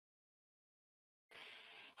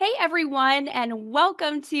Hey everyone, and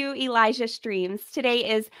welcome to Elijah Streams. Today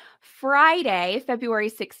is Friday, February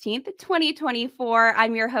 16th, 2024.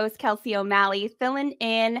 I'm your host, Kelsey O'Malley, filling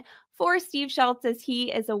in for Steve Schultz as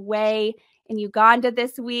he is away in Uganda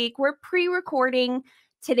this week. We're pre-recording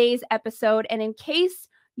today's episode, and in case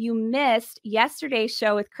you missed yesterday's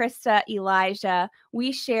show with Krista Elijah,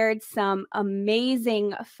 we shared some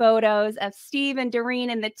amazing photos of Steve and Doreen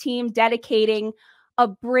and the team dedicating a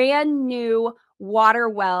brand new water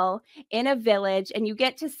well in a village, and you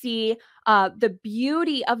get to see the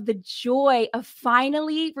beauty of the joy of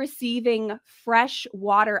finally receiving fresh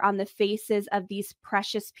water on the faces of these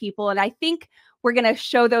precious people. And I think we're going to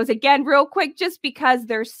show those again real quick just because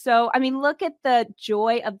they're so, look at the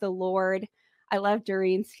joy of the Lord. I love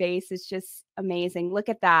Doreen's face. It's just amazing. Look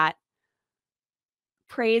at that.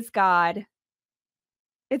 Praise God.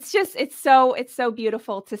 It's so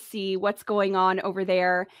beautiful to see what's going on over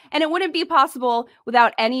there. And it wouldn't be possible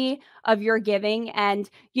without any of your giving. And,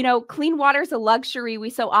 clean water is a luxury we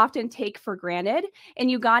so often take for granted. In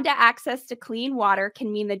Uganda, access to clean water can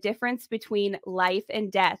mean the difference between life and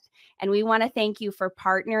death. And we want to thank you for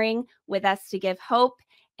partnering with us to give hope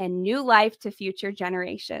and new life to future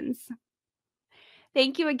generations.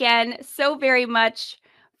 Thank you again so very much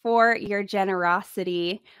for your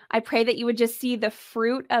generosity. I pray that you would just see the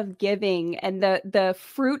fruit of giving and the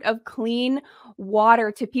fruit of clean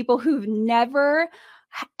water to people who've never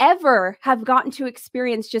ever have gotten to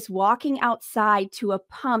experience just walking outside to a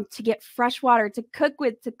pump to get fresh water, to cook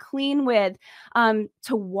with, to clean with,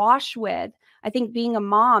 to wash with. I think being a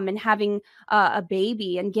mom and having a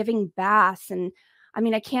baby and giving baths, and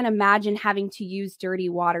I can't imagine having to use dirty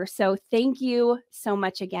water. So thank you so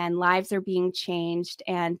much again. Lives are being changed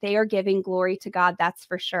and they are giving glory to God. That's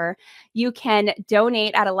for sure. You can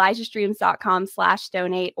donate at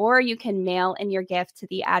ElijahStreams.com/donate, or you can mail in your gift to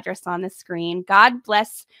the address on the screen. God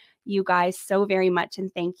bless you guys so very much.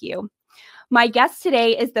 And thank you. My guest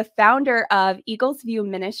today is the founder of Eagles View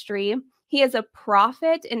Ministry. He is a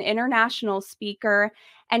prophet and international speaker,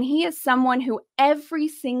 and he is someone who every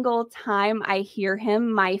single time I hear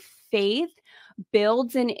him, my faith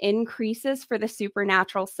builds and increases for the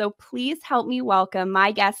supernatural. So please help me welcome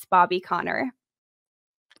my guest, Bobby CONNER.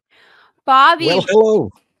 Bobby. Well, hello.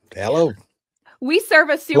 Hello. We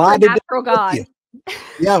serve a supernatural God.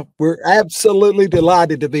 Yeah, we're absolutely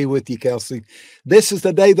delighted to be with you, Kelsey. This is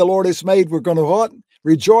the day the Lord has made. We're going to what?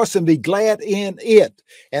 Rejoice and be glad in it.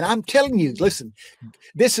 And I'm telling you, listen,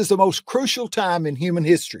 this is the most crucial time in human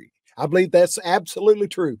history. I believe that's absolutely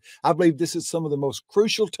true. I believe this is some of the most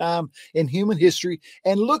crucial time in human history.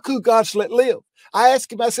 And look who God's let live. I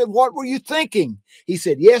asked him, I said, what were you thinking? He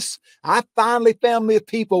said, yes, I finally found me a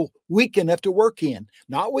people weak enough to work in.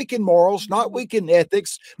 Not weak in morals, not weak in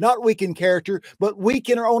ethics, not weak in character, but weak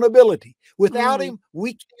in our own ability. Without him,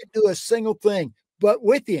 we can't do a single thing. But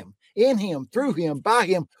with him, in him, through him, by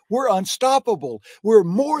him, we're unstoppable. We're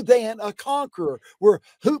more than a conqueror. We're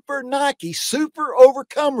Hooper Nike, super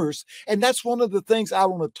overcomers. And that's one of the things I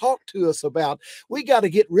want to talk to us about. We got to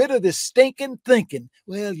get rid of this stinking thinking.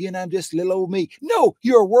 Well, I'm just little old me. No,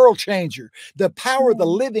 you're a world changer. The power of the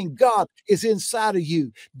living God is inside of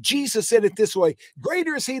you. Jesus said it this way: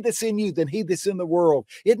 greater is he that's in you than he that's in the world.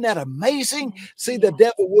 Isn't that amazing? See, the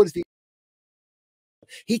devil would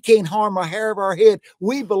he can't harm a hair of our head.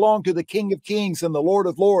 We belong to the King of Kings and the Lord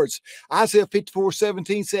of Lords. Isaiah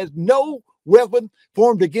 54:17 says, no weapon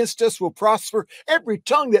formed against us will prosper. Every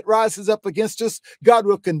tongue that rises up against us, God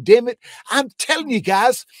will condemn it. I'm telling you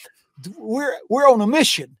guys, we're on a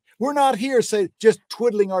mission. We're not here, say, just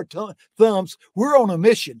twiddling our thumbs. We're on a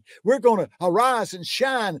mission. We're going to arise and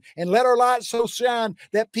shine and let our light so shine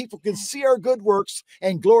that people can see our good works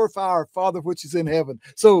and glorify our Father which is in heaven.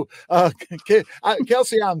 So,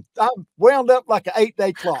 Kelsey, I'm wound up like an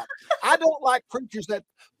 8-day clock. I don't like preachers that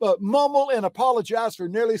mumble and apologize for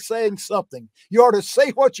nearly saying something. You ought to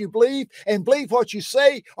say what you believe and believe what you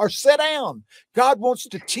say, or sit down. God wants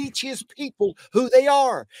to teach his people who they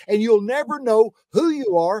are, and you'll never know who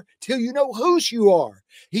you are till you know whose you are.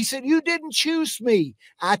 He said, you didn't choose me.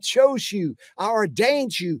 I chose you. I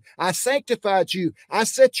ordained you. I sanctified you. I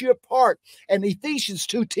set you apart. And Ephesians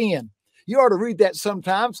 2:10. You ought to read that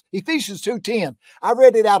sometimes. Ephesians 2:10. I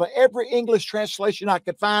read it out of every English translation I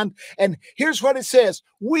could find. And here's what it says.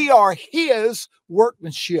 We are his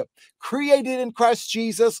workmanship, created in Christ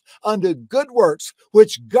Jesus unto good works,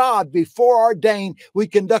 which God before ordained we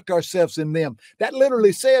conduct ourselves in them. That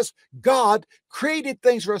literally says God created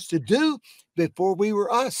things for us to do before we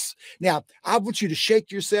were us. Now, I want you to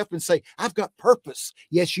shake yourself and say, I've got purpose.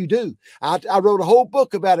 Yes, you do. I wrote a whole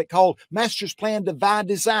book about it called Master's Plan Divine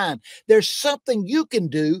Design. There's something you can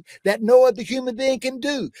do that no other human being can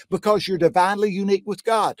do because you're divinely unique with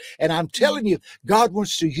God. And I'm telling you, God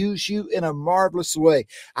wants to use you in a marvelous way.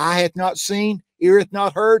 Eye hath not seen, ear hath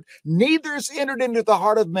not heard, neither is entered into the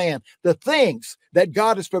heart of man the things that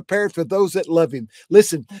God has prepared for those that love him.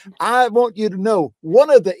 Listen, I want you to know one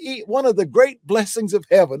of the great blessings of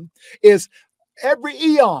heaven is every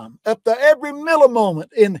eon, up to every millimoment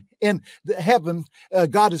in the heaven,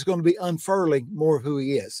 God is going to be unfurling more of who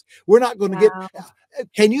he is. We're not going to get,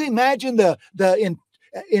 can you imagine the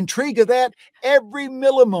intrigue of that? Every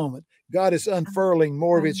millimoment, God is unfurling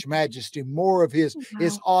more of his majesty, more of his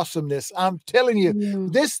awesomeness. I'm telling you,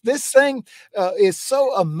 this thing is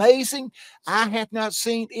so amazing. Eye hath not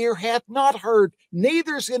seen, ear hath not heard,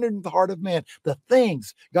 neither is entered into the heart of man the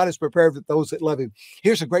things God has prepared for those that love him.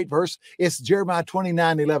 Here's a great verse. It's Jeremiah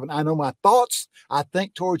 29:11. I know my thoughts I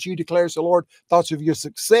think towards you, declares the Lord, thoughts of your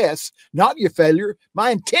success, not your failure. My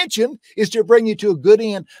intention is to bring you to a good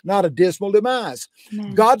end, not a dismal demise.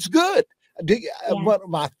 Amen. God's good. One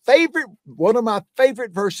of my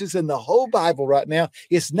favorite verses in the whole Bible right now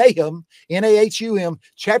is Nahum, Nahum,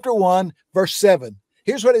 chapter 1, verse 7.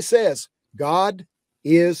 Here's what it says. God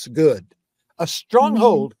is good, a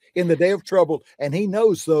stronghold in the day of trouble, and he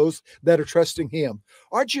knows those that are trusting him.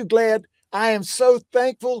 Aren't you glad? I am so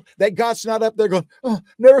thankful that God's not up there going, oh,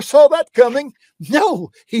 never saw that coming. No,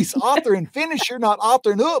 he's author and finisher, not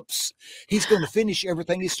author and oops. He's going to finish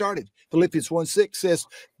everything he started. Philippians 1:6 says,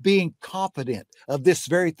 being confident of this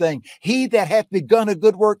very thing, he that hath begun a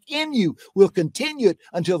good work in you will continue it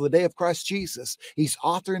until the day of Christ Jesus. He's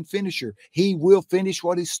author and finisher. He will finish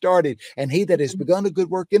what he started. And he that has begun a good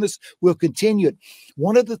work in us will continue it.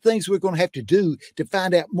 One of the things we're going to have to do to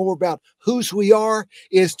find out more about whose we are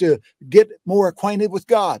is to get more acquainted with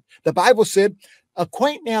God. The Bible said,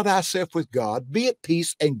 acquaint now thyself with God, be at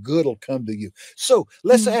peace, and good will come to you. So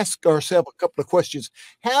let's ask ourselves a couple of questions.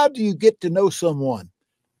 How do you get to know someone?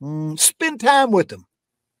 Spend time with them,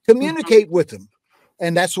 communicate with them.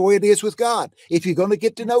 And that's the way it is with God. If you're going to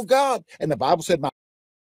get to know God, and the Bible said,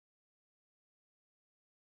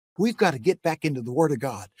 we've got to get back into the Word of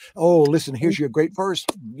God. Oh, listen, here's your great verse.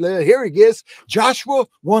 Here he is, Joshua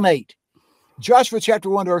 1:8. Joshua chapter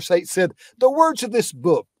 1 verse 8 said, the words of this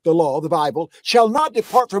book, the law, the Bible, shall not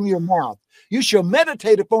depart from your mouth. You shall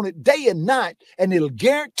meditate upon it day and night, and it'll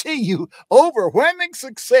guarantee you overwhelming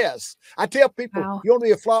success. I tell people, you want to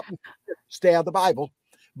be a flop, stay out of the Bible.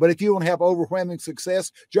 But if you want to have overwhelming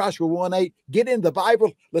success, Joshua 1:8, get in the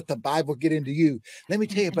Bible, let the Bible get into you. Let me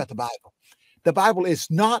tell you about the Bible. The Bible is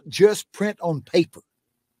not just print on paper.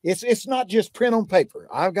 It's not just print on paper.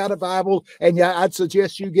 I've got a Bible, and yeah, I'd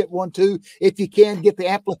suggest you get one too. If you can, get the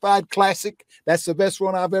Amplified Classic. That's the best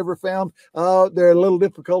one I've ever found. They're a little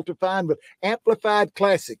difficult to find, but Amplified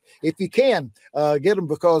Classic. If you can, get them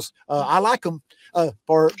because I like them.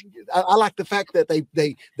 I like the fact that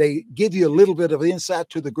they give you a little bit of insight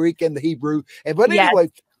to the Greek and the Hebrew. But anyway,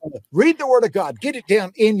 read the Word of God, get it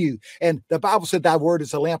down in you. And the Bible said, thy word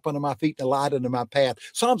is a lamp unto my feet and a light unto my path.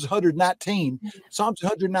 Psalms 119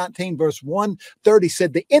 verse 130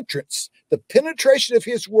 said, the entrance, the penetration of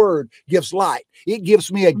his word gives light. It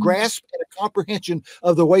gives me a grasp and a comprehension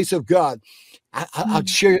of the ways of God. I'll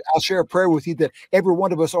share a prayer with you that every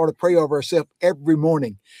one of us ought to pray over ourselves every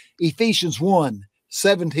morning. Ephesians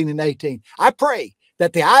 1:17 and 18. I pray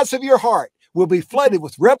that the eyes of your heart will be flooded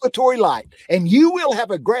with revelatory light, and you will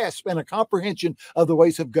have a grasp and a comprehension of the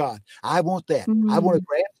ways of God. I want that. I want a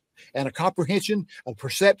grasp and a comprehension, a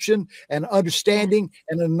perception, and understanding,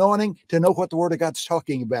 and an anointing to know what the Word of God's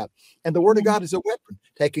talking about. And the Word of God is a weapon,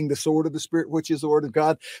 taking the sword of the Spirit, which is the Word of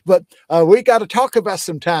God. But we got to talk about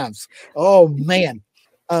sometimes. Oh, man.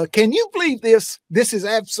 Can you believe this? This is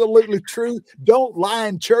absolutely true. Don't lie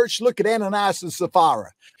in church. Look at Ananias and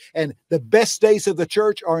Sapphira. And the best days of the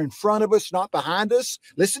church are in front of us, not behind us.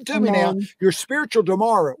 Listen to me now. Your spiritual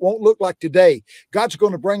tomorrow won't look like today. God's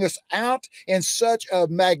going to bring us out in such a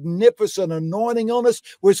magnificent anointing on us,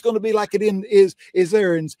 where it's going to be like it is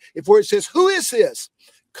there. And where it says, who is this?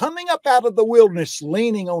 coming up out of the wilderness,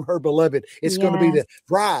 leaning on her beloved. It's going to be the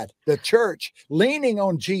bride, the church, leaning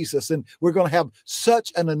on Jesus. And we're going to have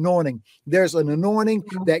such an anointing. There's an anointing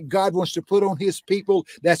that God wants to put on his people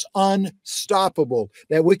that's unstoppable,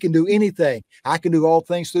 that we can do anything. I can do all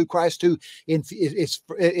things through Christ too.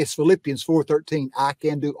 It's Philippians 4:13. I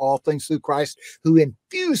can do all things through Christ who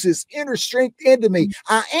infuses inner strength into me.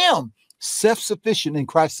 I am self-sufficient in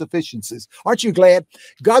Christ's sufficiencies. Aren't you glad?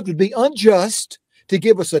 God would be unjust to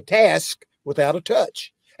give us a task without a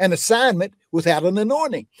touch, an assignment without an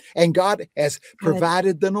anointing. And God has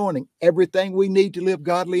provided the anointing. Everything we need to live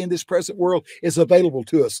godly in this present world is available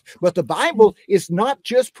to us. But the Bible is not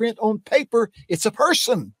just print on paper, it's a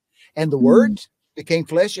person. And the Word became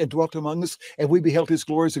flesh and dwelt among us, and we beheld his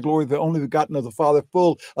glory as the glory of the only begotten of the Father,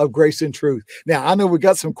 full of grace and truth. Now, I know we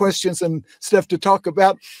got some questions and stuff to talk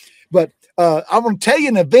about, but I want to tell you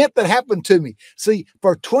an event that happened to me. See,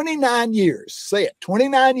 for 29 years, say it,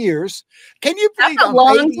 29 years. Can you believe that's a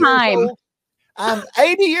long time? I'm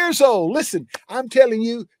 80 years old. Listen, I'm telling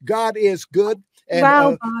you, God is good.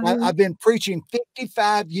 And I've been preaching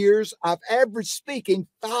 55 years. I've averaged speaking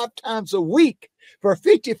 5 times a week for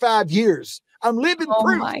 55 years. I'm living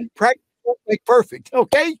proof. Practice won't make perfect,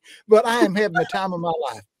 okay? But I am having the time of my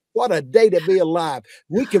life. What a day to be alive.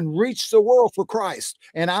 We can reach the world for Christ.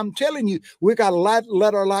 And I'm telling you, we got to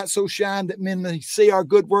let our light so shine that men may see our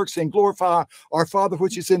good works and glorify our Father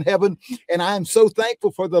which is in heaven. And I am so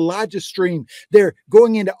thankful for the Elijah stream. They're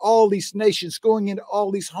going into all these nations, going into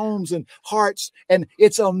all these homes and hearts. And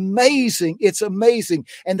it's amazing. It's amazing.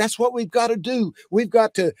 And that's what we've got to do. We've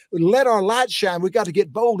got to let our light shine. We've got to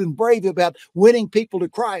get bold and brave about winning people to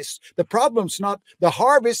Christ. The problem's not the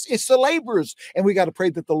harvest, it's the laborers. And we got to pray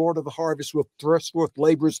that the Lord of the harvest will thrust forth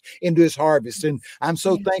laborers into his harvest. And I'm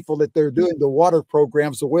so thankful that they're doing the water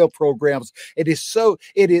programs, the well programs. It's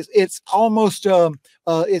almost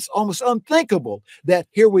unthinkable that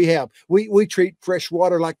here we treat fresh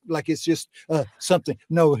water like it's just something.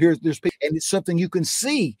 No, there's people, and it's something you can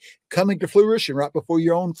see coming to fruition right before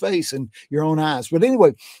your own face and your own eyes. But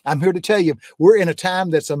anyway, I'm here to tell you, we're in a time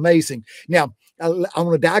that's amazing. Now, I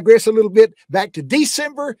want to digress a little bit back to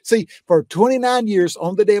December. See, for 29 years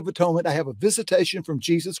on the Day of Atonement, I have a visitation from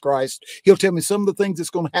Jesus Christ. He'll tell me some of the things that's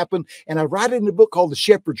going to happen. And I write it in a book called The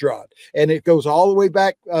Shepherd's Rod. And it goes all the way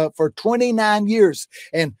back for 29 years.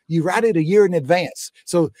 And you write it a year in advance.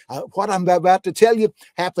 So what I'm about to tell you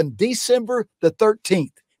happened December the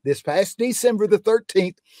 13th. This past December the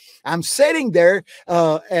 13th, I'm sitting there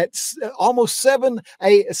at almost 7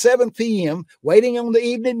 p.m. waiting on the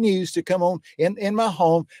evening news to come on in my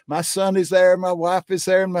home. My son is there, my wife is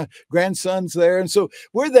there, and my grandson's there. And so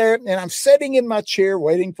we're there, and I'm sitting in my chair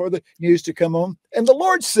waiting for the news to come on. And the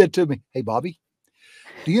Lord said to me, "Hey, Bobby,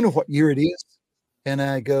 do you know what year it is?" And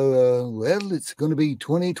I go, well, it's going to be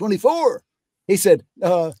 2024. He said,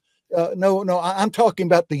 no, I'm talking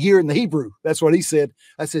about the year in the Hebrew. That's what he said.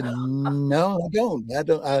 I said, no, I don't.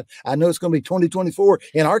 I know it's going to be 2024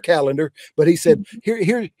 in our calendar, but he said,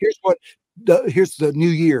 here's the new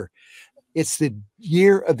year. It's the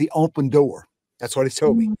year of the open door. That's what he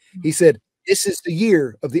told me. He said, this is the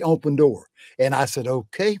year of the open door. And I said,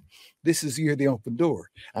 okay, this is the year of the open door.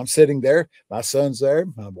 I'm sitting there. My son's there.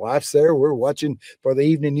 My wife's there. We're watching for the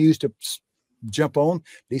evening news to jump on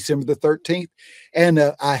December the 13th. And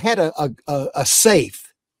I had a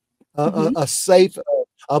safe, a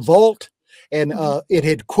vault, and it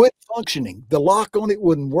had quit functioning. The lock on it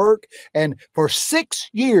wouldn't work. And for 6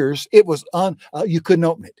 years, it was you couldn't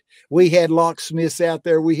open it. We had locksmiths out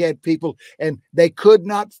there. We had people, and they could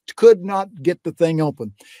not get the thing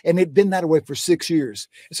open. And it'd been that way for 6 years.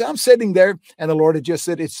 So I'm sitting there, and the Lord had just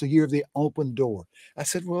said, it's the year of the open door. I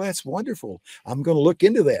said, well, that's wonderful. I'm going to look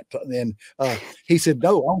into that. And he said,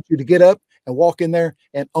 no, I want you to get up and walk in there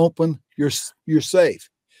and open your safe.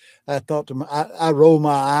 I thought to I rolled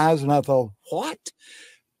my eyes, and I thought, what?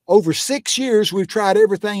 Over 6 years, we've tried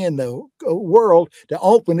everything in the world to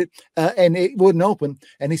open it, and it wouldn't open.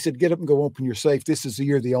 And he said, get up and go open your safe. This is the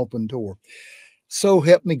year of the open door. So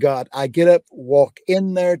help me God. I get up, walk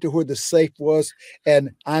in there to where the safe was.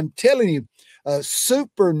 And I'm telling you,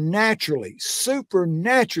 supernaturally,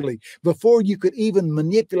 before you could even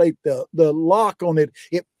manipulate the lock on it,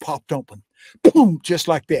 it popped open. Boom, just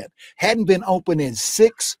like that. Hadn't been open in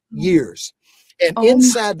 6 years. And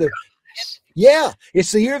inside yeah,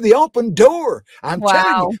 it's the year of the open door. I'm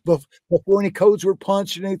telling you, before any codes were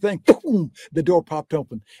punched or anything, boom, the door popped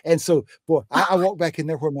open. And so, boy, I walked back in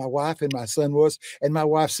there where my wife and my son was, and my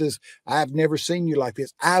wife says, I've never seen you like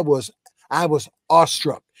this. I was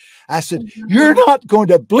awestruck. I said, you're not going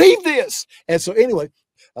to believe this. And so anyway,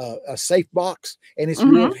 a safe box, and it's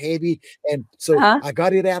Mm-hmm. real heavy. And so I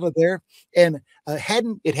got it out of there, and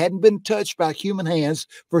it hadn't been touched by human hands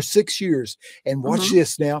for 6 years. And watch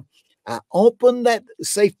this now. I opened that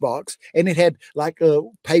safe box, and it had like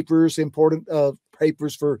papers, important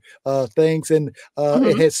papers for things, and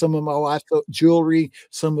it had some of my wife's jewelry,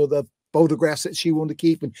 some of the photographs that she wanted to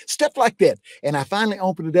keep, and stuff like that. And I finally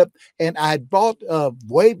opened it up, and I had bought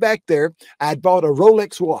way back there, I'd bought a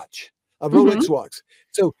Rolex watch,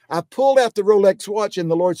 So I pulled out the Rolex watch,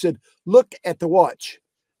 and the Lord said, "Look at the watch."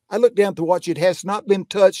 I looked down at the watch. It has not been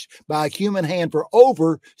touched by a human hand for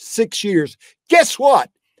over 6 years. Guess what?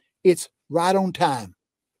 It's right on time.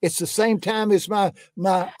 It's the same time as my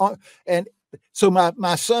and so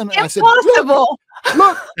my son. I said,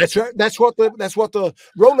 look, that's right. That's what the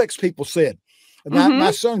Rolex people said.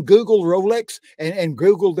 My son Googled Rolex and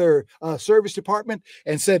Googled their service department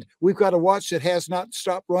and said, "We've got a watch that has not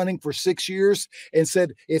stopped running for 6 years," and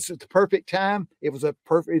said it's at the perfect time. It was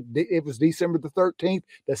December the 13th,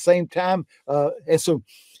 the same time. And so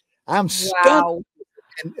I'm stunned. Wow.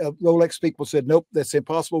 And Rolex people said, "Nope, that's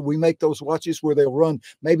impossible. We make those watches where they'll run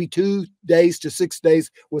maybe 2 days to 6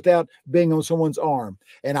 days without being on someone's arm."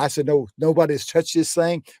 And I said, "No, nobody's touched this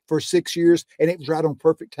thing for 6 years, and it was right on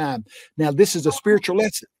perfect time." Now, this is a spiritual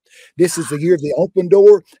lesson. This is the year of the open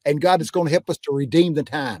door, and God is going to help us to redeem the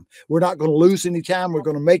time. We're not going to lose any time. We're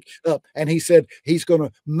going to make up. And he said he's going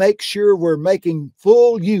to make sure we're making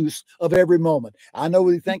full use of every moment. I know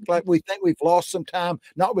we think we've lost some time,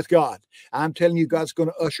 not with God. I'm telling you, God's going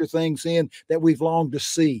to usher things in that we've longed to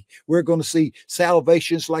see. We're going to see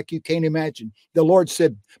salvations like you can't imagine. The Lord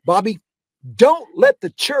said, "Bobby, don't let the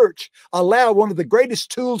church allow one of the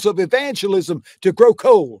greatest tools of evangelism to grow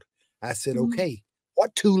cold." I said, "Okay.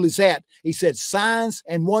 What tool is that?" He said, "Signs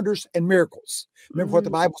and wonders and miracles." Remember what the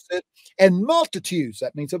Bible said? "And multitudes,"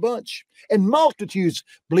 that means a bunch, "and multitudes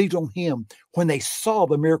believed on him when they saw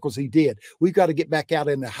the miracles he did." We've got to get back out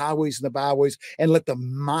in the highways and the byways and let the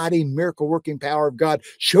mighty miracle working power of God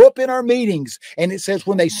show up in our meetings. And it says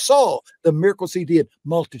when they saw the miracles he did,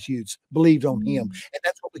 multitudes believed on him. And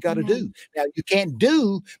that's what we got to do. Now, you can't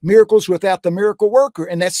do miracles without the miracle worker,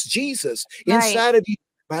 and that's Jesus inside of you,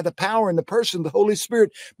 by the power and the person of the Holy Spirit.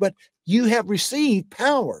 But you have received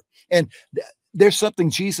power. And there's something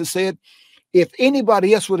Jesus said. If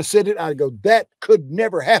anybody else would have said it, I'd go, that could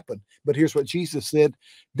never happen. But here's what Jesus said: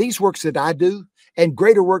 "These works that I do, and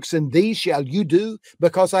greater works than these shall you do,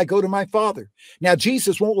 because I go to my Father." Now,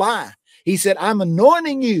 Jesus won't lie. He said, "I'm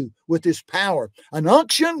anointing you with this power, an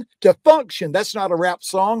unction to function." That's not a rap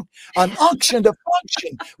song. An unction to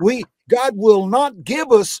function. God will not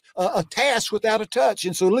give us a task without a touch.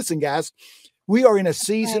 And so listen, guys, we are in a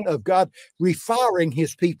season of God refiring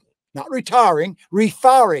his people, not retiring,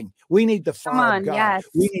 refiring. We need the fire of God.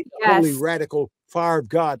 We need the holy, radical fire of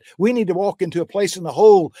God. We need to walk into a place in the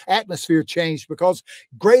whole atmosphere change, because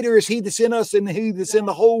greater is he that's in us than he that's in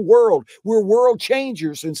the whole world. We're world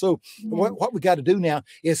changers. And so what we got to do now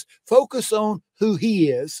is focus on who he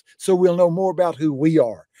is, so we'll know more about who we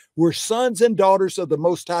are. We're sons and daughters of the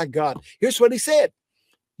Most High God. Here's what he said: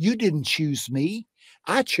 "You didn't choose me.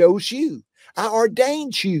 I chose you. I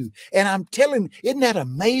ordained you." And I'm telling you, isn't that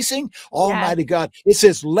amazing? Almighty God. It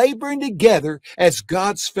says laboring together as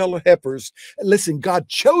God's fellow helpers. Listen, God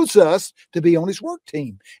chose us to be on his work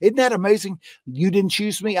team. Isn't that amazing? You didn't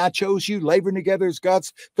choose me. I chose you, laboring together as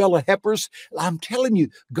God's fellow helpers. I'm telling you,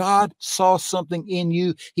 God saw something in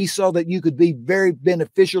you. He saw that you could be very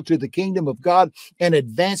beneficial to the kingdom of God and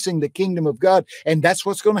advancing the kingdom of God. And that's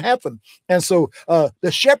what's going to happen. And so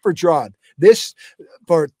the shepherd's rod, this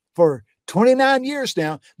for 29 years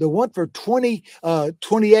now, the one for 28,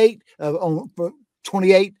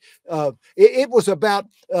 it was about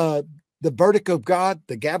the verdict of God,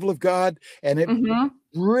 the gavel of God, and it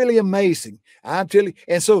really amazing. I'm telling you.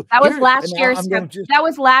 And so that was last year's. That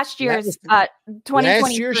was last year's 2023.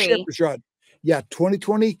 Last year's shepherd's rod. Yeah,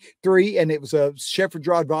 2023, and it was a shepherd's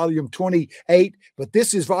rod volume 28, but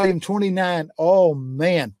this is volume 29. Oh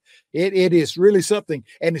man. It is really something,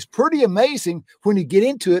 and it's pretty amazing when you get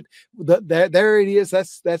into it. There it is.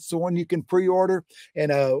 That's the one you can pre-order,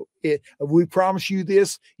 and we promise you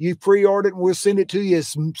this: you pre-order it, and we'll send it to you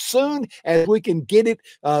as soon as we can get it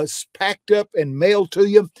packed up and mailed to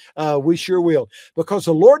you. We sure will, because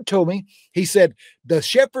the Lord told me. He said the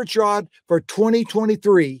shepherd's rod for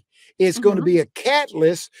 2023 is going to be a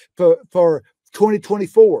catalyst for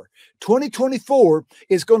 2024. 2024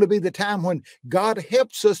 is going to be the time when God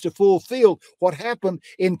helps us to fulfill what happened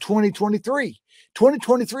in 2023.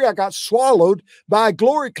 2023, I got swallowed by a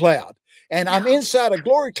glory cloud. And I'm inside a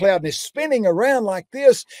glory cloud, and it's spinning around like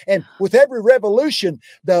this. And with every revolution,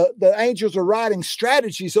 the angels are writing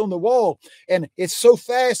strategies on the wall, and it's so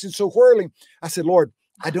fast and so whirling. I said, Lord,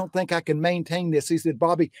 I don't think I can maintain this. He said,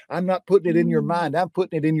 Bobby, I'm not putting it in your mind. I'm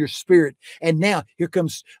putting it in your spirit. And now here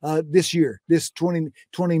comes this year, this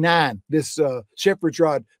 2029, this Shepherd's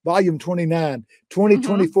Rod, volume 29,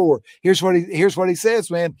 2024. Here's what he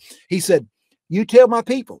says, man. He said, you tell my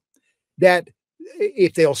people that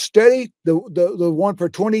if they'll study the one for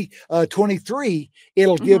 2023,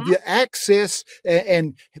 it'll give you access,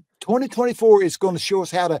 and 2024 is going to show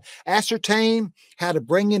us how to ascertain, how to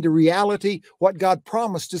bring into reality what God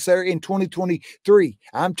promised us there in 2023.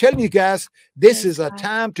 I'm telling you guys, this is a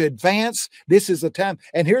time to advance. This is a time.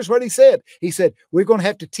 And here's what he said. He said, we're going to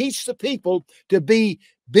have to teach the people to be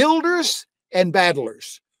builders and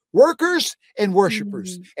battlers, workers and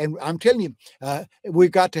worshipers. And I'm telling you,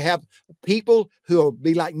 we've got to have people who will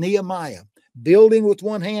be like Nehemiah, building with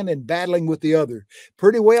one hand and battling with the other.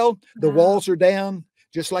 Pretty well, the walls are down.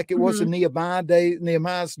 Just like it was in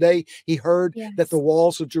Nehemiah's day, he heard that the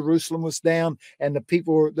walls of Jerusalem was down, and the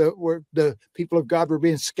people the people of God were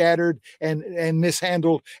being scattered and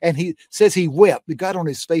mishandled. And he says he wept. He got on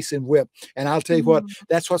his face and wept. And I'll tell you what,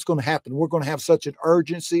 that's what's going to happen. We're going to have such an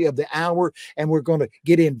urgency of the hour, and we're going to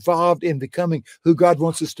get involved in becoming who God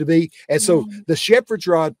wants us to be. And so the Shepherd's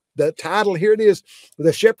Rod, the title, here it is,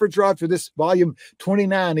 the Shepherd's Rod for this volume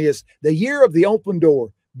 29 is The Year of the Open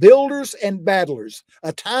Door. Builders and battlers,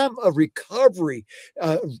 a time of recovery,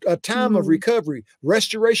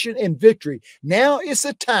 restoration and victory. Now is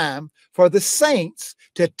the time for the saints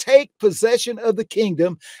to take possession of the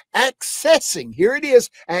kingdom, accessing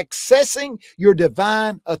your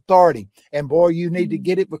divine authority. And boy, you need to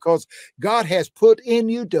get it, because God has put in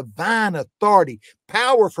you divine authority,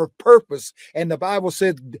 power for purpose. And the Bible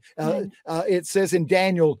said, it says in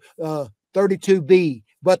Daniel 32b,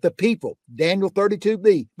 but the people, Daniel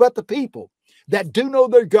 32b, but the people that do know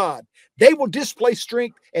their God, they will display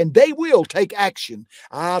strength and they will take action.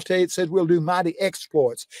 I'll tell you, it said we'll do mighty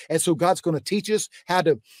exploits. And so God's going to teach us how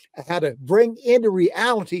to bring into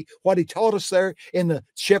reality what he taught us there in the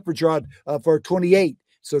Shepherd's Rod for 28.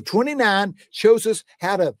 So 29 shows us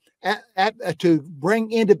how to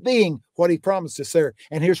bring into being what he promised us there.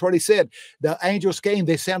 And here's what he said. The angels came.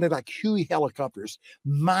 They sounded like Huey helicopters,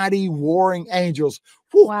 mighty warring angels.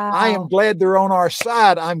 Whew, wow. I am glad they're on our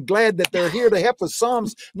side. I'm glad that they're here to help us.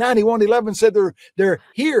 Psalms 91:11 said they're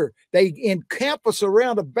here. They encamp us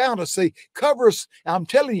around about us. They cover us. I'm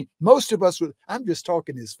telling you, most of us I'm just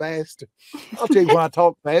talking as fast. I'll tell you when I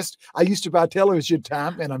talk fast. I used to buy television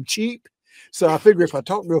time, and I'm cheap. So I figure if I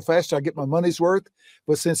talk real fast, I get my money's worth.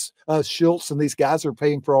 But since Schultz and these guys are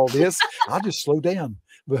paying for all this, I'll just slow down.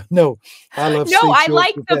 But no, I love Steve I Schultz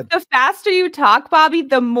like the faster you talk, Bobby,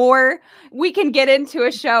 the more we can get into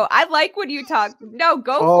a show. I like when you talk. No,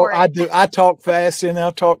 go for it. I do. I talk fast and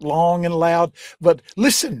I talk long and loud. But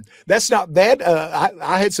listen, that's not bad.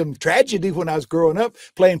 I had some tragedy when I was growing up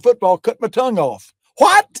playing football, cut my tongue off.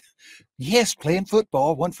 What? Yes, playing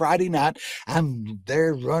football one Friday night. I'm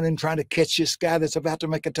there running, trying to catch this guy that's about to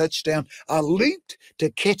make a touchdown. I leaped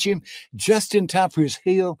to catch him just in time for his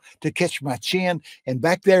heel to catch my chin. And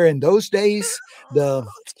back there in those days, the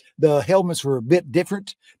helmets were a bit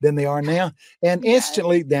different than they are now. And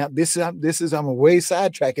instantly, now this is I'm way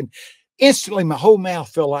sidetracking. Instantly, my whole mouth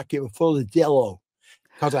felt like it was full of jello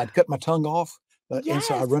because I'd cut my tongue off. And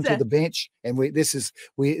so I run to the bench, and we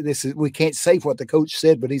can't say what the coach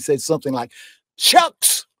said, but he said something like,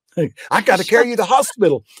 "Shucks, I got to carry you to the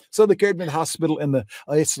hospital." So they carried me to the hospital, and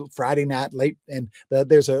it's Friday night late, and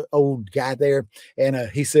there's an old guy there, and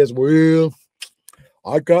he says, "Well,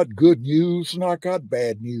 I got good news and I got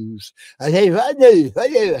bad news." I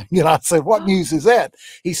said, "What news is that?"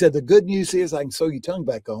 He said, "The good news is I can sew your tongue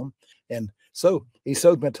back on." And so he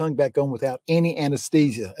sewed my tongue back on without any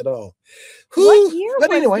anesthesia at all. What year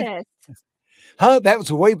was this? That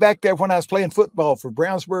was way back there when I was playing football for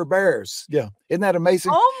Brownsboro Bears. Yeah. Isn't that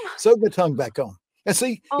amazing? Sewed my tongue back on. And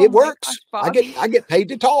see, it works. Gosh, I get paid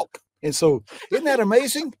to talk. And so isn't that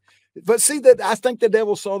amazing? But see, that I think the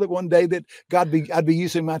devil saw that one day that I'd be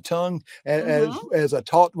using my tongue as a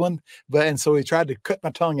taught one. And so he tried to cut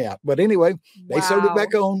my tongue out. But anyway, they sewed it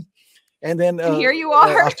back on. And then and here you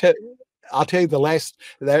are. I'll tell you the last,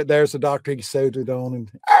 there's a doctor, he sewed it on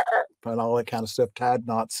and all that kind of stuff, tied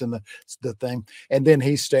knots in the thing. And then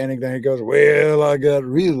he's standing there, he goes, "Well, I got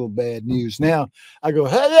real bad news now." I go,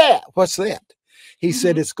 "Hey, yeah, what's that?" He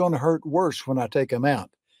said, "It's going to hurt worse when I take him out."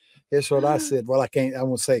 Here's what I said. Well, I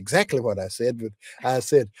won't say exactly what I said, but I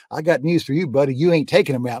said, "I got news for you, buddy. You ain't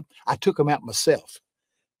taking him out. I took him out myself."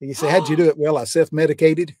 He said, "How'd you do it?" "Well, I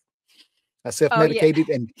self-medicated." I Oh, yeah. self-medicated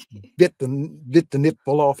and bit the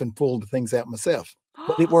nipple off and pulled the things out myself.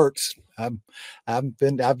 But it works.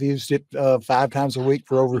 I've used it 5 times a week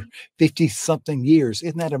for over 50 something years.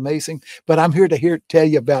 Isn't that amazing? But I'm here to tell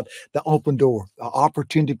you about the open door. The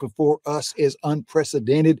opportunity before us is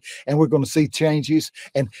unprecedented, and we're going to see changes.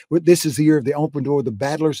 And this is the year of the open door, the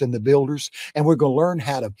battlers and the builders. And we're going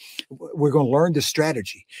to learn the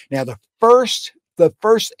strategy. Now, the first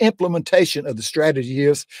implementation of the strategy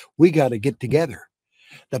is we got to get together.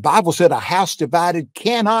 The Bible said a house divided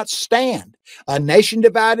cannot stand. A nation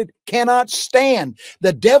divided cannot stand.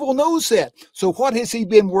 The devil knows that. So what has he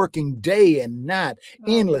been working day and night,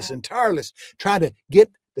 endless and tireless, trying to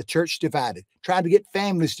get the church divided, trying to get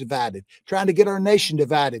families divided, trying to get our nation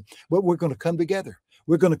divided. But we're going to come together.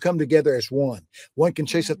 We're going to come together as one. One can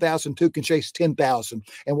chase 1,000, two can chase 10,000.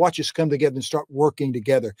 And watch us come together and start working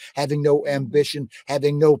together, having no ambition,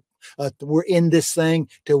 having no we're in this thing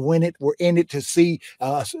to win it. We're in it to see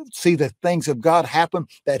the things of God happen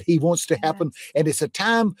that he wants to happen. And it's a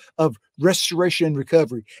time of restoration and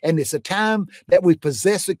recovery. And it's a time that we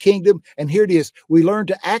possess the kingdom. And here it is. We learn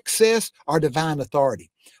to access our divine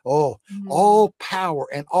authority. Oh, all power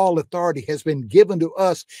and all authority has been given to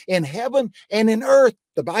us in heaven and in earth,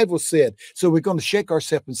 the Bible said. So we're going to shake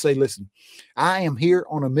ourselves and say, listen, I am here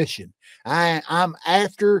on a mission. I'm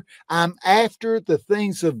after the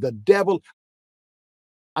things of the devil.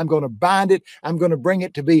 I'm going to bind it. I'm going to bring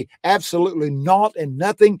it to be absolutely naught and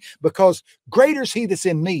nothing, because greater is he that's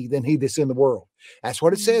in me than he that's in the world. That's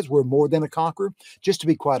what it says. We're more than a conqueror. Just to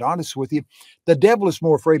be quite honest with you, the devil is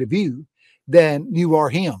more afraid of you than you are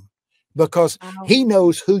him, because he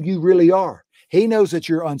knows who you really are. He knows that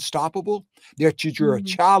you're unstoppable, that you're a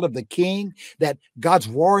child of the King, that God's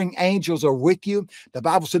warring angels are with you. The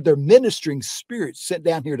Bible said they're ministering spirits sent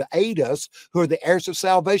down here to aid us, who are the heirs of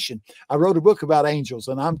salvation. I wrote a book about angels,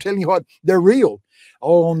 and I'm telling you what, they're real.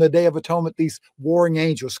 Oh, on the Day of Atonement, these warring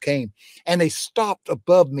angels came, and they stopped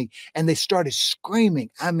above me, and they started screaming.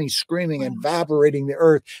 I mean, screaming and vibrating the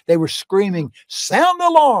earth. They were screaming, sound the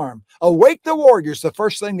alarm, awake the warriors. The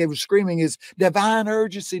first thing they were screaming is divine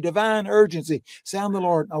urgency, divine urgency. Sound the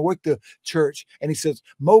alarm, awake the church. And he says,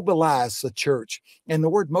 mobilize the church. And the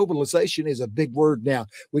word mobilization is a big word now.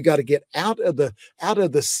 We got to get out of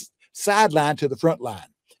the sideline to the front line.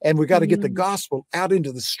 And we got to get the gospel out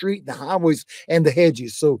into the street, the highways, and the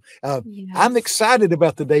hedges. So I'm excited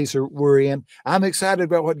about the days we're in. I'm excited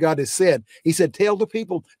about what God has said. He said, tell the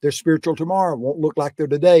people their spiritual tomorrow won't look like their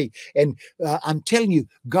today. And I'm telling you,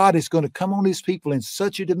 God is going to come on his people in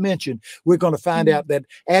such a dimension. We're going to find out that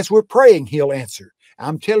as we're praying, he'll answer.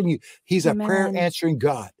 I'm telling you, he's a prayer answering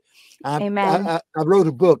God. I wrote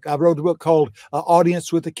a book. I wrote a book called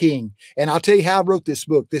Audience with the King. And I'll tell you how I wrote this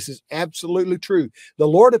book. This is absolutely true. The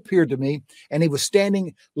Lord appeared to me, and he was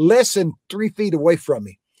standing less than 3 feet away from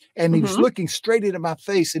me. And he was looking straight into my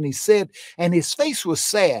face, and he said, and his face was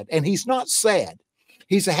sad, and he's not sad.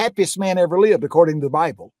 He's the happiest man ever lived, according to the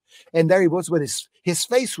Bible. And there he was, but his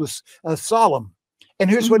face was solemn. And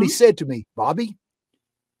here's what he said to me, Bobby,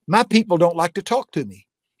 my people don't like to talk to me.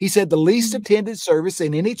 He said the least attended service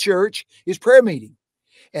in any church is prayer meeting.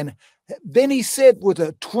 And then he said with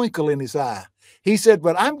a twinkle in his eye, he said,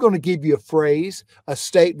 but I'm going to give you a phrase, a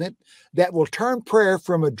statement that will turn prayer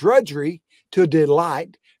from a drudgery to a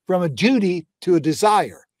delight, from a duty to a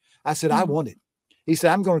desire. I said, I want it. He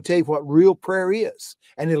said, I'm going to tell you what real prayer is,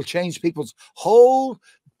 and it'll change people's whole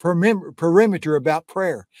perimeter about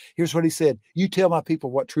prayer. Here's what he said. You tell my people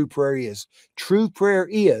what true prayer is. True prayer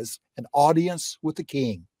is an audience with the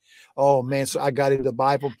King. Oh, man. So I got into the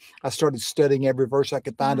Bible. I started studying every verse I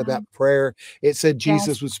could find about prayer. It said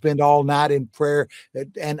Jesus would spend all night in prayer.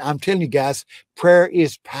 And I'm telling you guys, prayer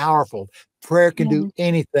is powerful. Prayer can do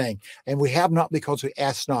anything. And we have not because we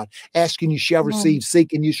ask not. Ask and you shall receive.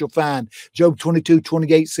 Seek and you shall find. Job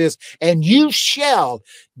 22:28 says, and you shall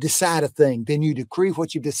decide a thing. Then you decree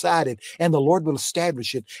what you've decided, and the Lord will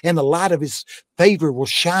establish it. And the light of his favor will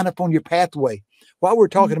shine upon your pathway. While we're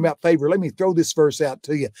talking about favor, let me throw this verse out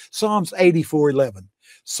to you. Psalms 84:11.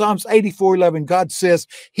 Psalms 84:11, God says,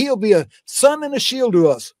 he'll be a sun and a shield to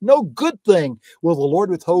us. No good thing will the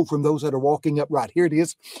Lord withhold from those that are walking upright. Here it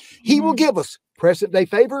is. He will give us present day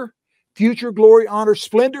favor, future glory, honor,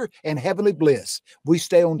 splendor, and heavenly bliss. We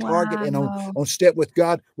stay on target and on step with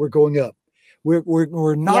God. We're going up.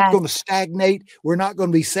 We're not going to stagnate. We're not going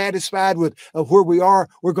to be satisfied with where we are.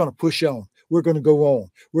 We're going to push on. We're going to go on.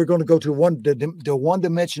 We're going to go to one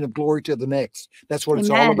dimension of glory to the next. That's what it's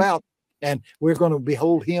all about. And we're going to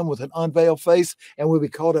behold him with an unveiled face, and we'll be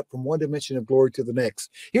caught up from one dimension of glory to the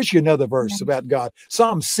next. Here's another verse about God.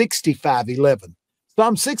 Psalm 65:11.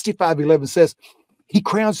 Psalm 65:11 says, He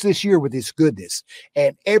crowns this year with his goodness,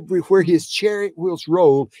 and everywhere his chariot wheels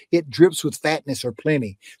roll, it drips with fatness or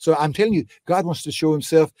plenty. So I'm telling you, God wants to show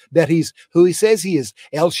himself that he's who he says he is,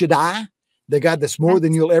 El Shaddai, the God that's more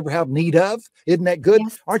than you'll ever have need of. Isn't that good?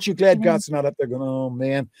 Yes. Aren't you glad Amen. God's not up there going, oh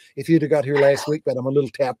man, if you'd have got here last week, but I'm a little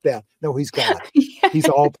tapped out. No, he's God. Yes. He's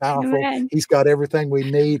all powerful. Amen. He's got everything we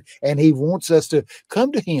need, and he wants us to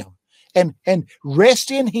come to him and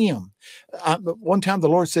rest in him. One time the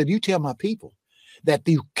Lord said, you tell my people that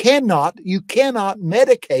you cannot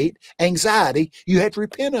medicate anxiety. You have to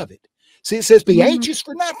repent of it. See, it says, be anxious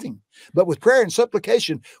for nothing, but with prayer and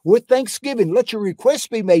supplication, with thanksgiving, let your requests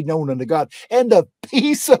be made known unto God. And the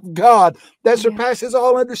peace of God that surpasses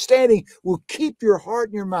all understanding will keep your heart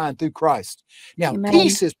and your mind through Christ. Now,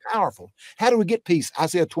 peace is powerful. How do we get peace?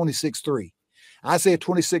 Isaiah 26:3. Isaiah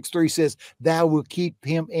 26:3 says, thou will keep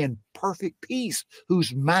him in perfect peace,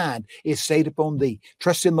 whose mind is stayed upon thee.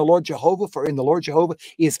 Trust in the Lord Jehovah, for in the Lord Jehovah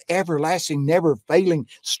is everlasting, never failing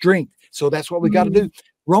strength. So that's what we got to do.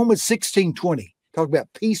 Romans 16:20, talk about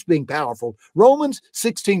peace being powerful. Romans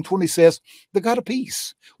 16:20 says, the God of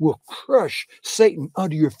peace will crush Satan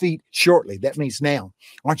under your feet shortly. That means now.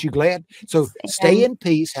 Aren't you glad? So stay in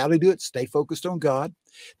peace. How to do it? Stay focused on God.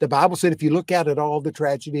 The Bible said, if you look out at all the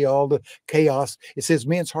tragedy, all the chaos, it says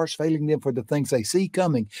men's hearts failing them for the things they see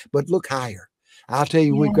coming, but look higher. I'll tell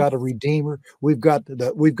you, we've got a Redeemer. We've got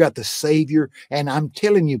the Savior. And I'm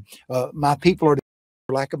telling you, my people are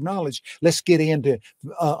lack of knowledge. Let's get into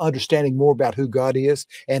understanding more about who God is.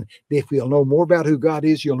 And if we'll know more about who God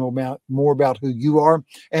is, you'll know more about who you are.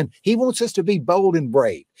 And he wants us to be bold and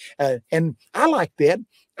brave. And I like that.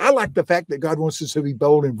 I like the fact that God wants us to be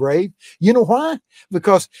bold and brave. You know why?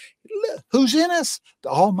 Because who's in us? The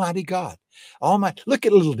Almighty God. Almighty. Look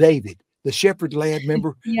at little David, the shepherd lad,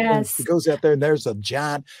 remember? Yes. He goes out there and there's a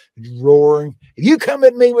giant roaring. You come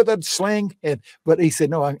at me with a sling. But he said,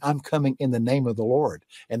 no, I'm coming in the name of the Lord.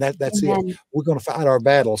 And that's it. We're going to fight our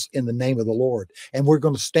battles in the name of the Lord. And we're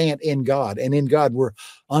going to stand in God. And in God, we're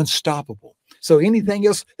unstoppable. So anything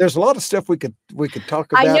else? There's a lot of stuff we could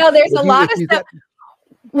talk about. I know there's a lot of stuff.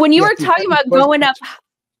 When you were talking about going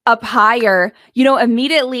up higher, you know,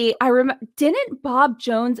 immediately I remember, didn't Bob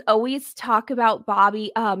Jones always talk about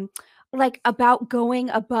Bobby, like about going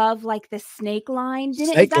above like the snake line?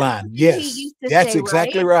 Snake line, yes. That's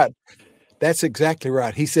exactly right. That's exactly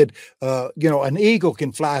right. He said, you know, an eagle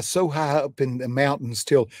can fly so high up in the mountains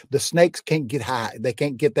till the snakes can't get high. They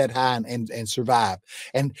can't get that high and survive.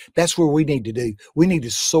 And that's where we need to do. We need to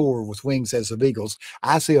soar with wings as of eagles.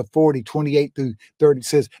 Isaiah 40:28-30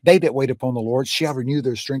 says, they that wait upon the Lord shall renew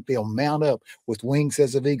their strength. They'll mount up with wings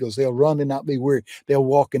as of eagles. They'll run and not be weary. They'll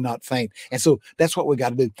walk and not faint. And so that's what we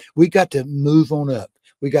got to do. We got to move on up.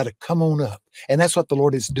 We got to come on up. And that's what the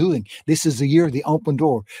Lord is doing. This is the year of the open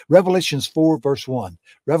door. Revelations 4:1.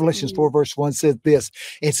 Revelations 4:1 says this.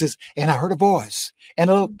 It says, and I heard a voice,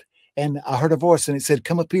 and I looked, and I heard a voice, and it said,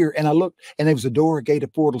 come up here. And I looked, and there was a door, a gate, a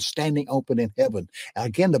portal standing open in heaven. And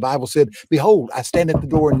again, the Bible said, behold, I stand at the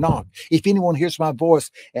door and knock. If anyone hears my voice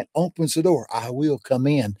and opens the door, I will come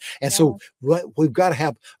in. And so we've got to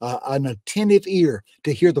have an attentive ear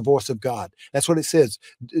to hear the voice of God. That's what it says.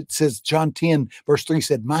 It says, John 10:3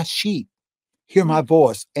 said, my sheep hear my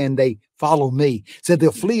voice and they follow me. Said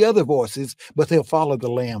they'll flee other voices, but they'll follow the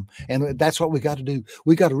Lamb. And that's what we got to do.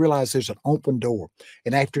 We got to realize there's an open door.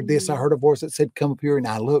 And after this, I heard a voice that said, come up here. And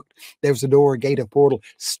I looked, there was a door, a gate, a portal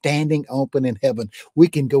standing open in heaven. We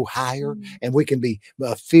can go higher and we can be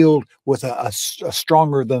filled with a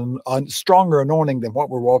stronger anointing than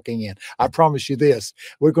what we're walking in. I promise you this,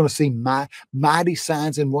 we're going to see mighty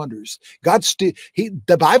signs and wonders.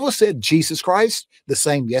 The Bible said Jesus Christ, the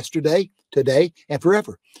same yesterday, today, and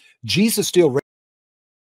forever. Jesus still,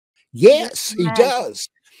 yes, he does.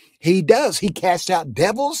 He does. He casts out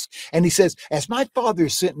devils, and he says, as my Father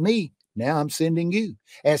sent me, now I'm sending you.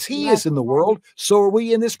 As he is in the world, so are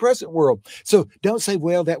we in this present world. So don't say,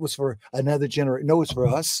 well, that was for another generation. No, it's for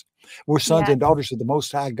us. We're sons and daughters of the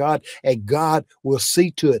Most High God, and God will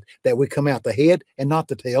see to it that we come out the head and not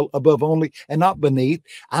the tail, above only and not beneath.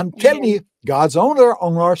 I'm telling you, God's on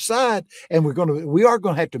our side, and we are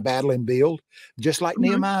going to have to battle and build, just like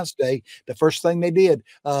Nehemiah's day. The first thing they did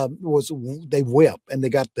was they wept, and they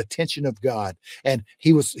got the attention of God. And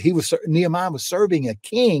Nehemiah was serving a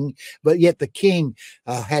king, but yet the king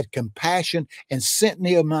had compassion and sent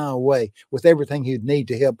Nehemiah away with everything he'd need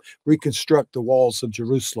to help reconstruct the walls of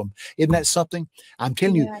Jerusalem. them. Isn't that something? I'm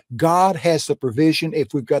telling you, Yeah. God has the provision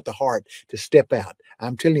if we've got the heart to step out.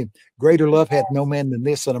 I'm telling you, greater love hath no man than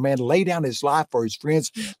this, that a man lay down his life for his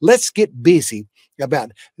friends. Let's get busy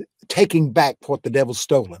about taking back what the devil's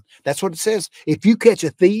stolen. That's what it says. If you catch a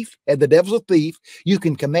thief, and the devil's a thief, you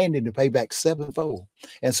can command him to pay back sevenfold.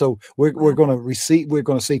 And so we're going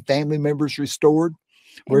to see family members restored.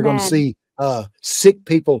 We're going to Amen. see sick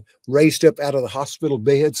people raised up out of the hospital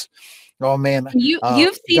beds. Oh man,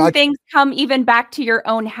 You've seen God, things come even back to your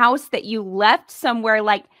own house that you left somewhere,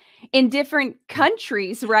 like in different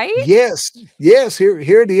countries, right? yes, here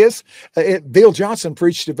it is. Bill Johnson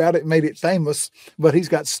preached about it, made it famous, but he's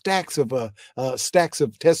got stacks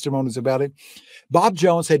of testimonies about it. Bob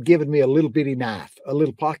Jones had given me a little bitty knife, a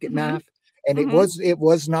little pocket knife. And it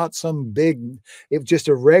was not some big, it was just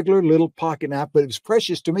a regular little pocket knife, but it was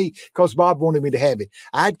precious to me because Bob wanted me to have it.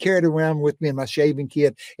 I'd carry it around with me in my shaving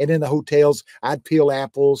kit, and in the hotels, I'd peel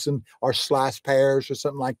apples or slice pears or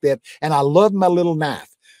something like that. And I loved my little knife.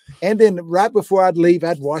 And then right before I'd leave,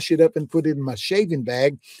 I'd wash it up and put it in my shaving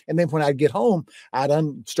bag. And then when I'd get home, I'd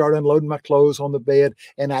start unloading my clothes on the bed,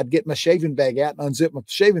 and I'd get my shaving bag out and unzip my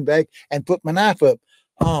shaving bag and put my knife up.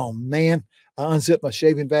 Oh man, I unzipped my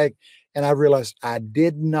shaving bag. And I realized I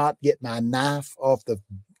did not get my knife off the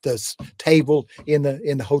table in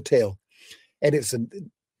the hotel, and it's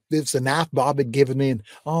a knife Bob had given me, and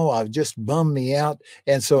I've just bummed me out.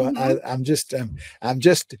 And so I'm just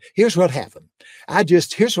here's what happened.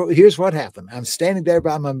 Here's what happened. I'm standing there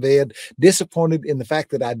by my bed, disappointed in the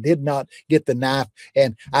fact that I did not get the knife,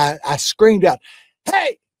 and I screamed out,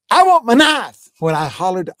 "Hey, I want my knife!" When I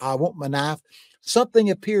hollered, "I want my knife," something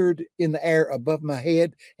appeared in the air above my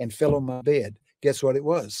head and fell on my bed. Guess what it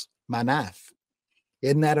was? My knife.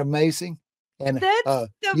 Isn't that amazing? And That's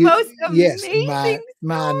the most yes, amazing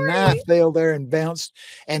my story. knife fell there and bounced,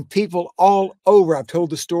 and people all over. I've told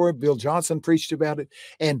the story. Bill Johnson preached about it.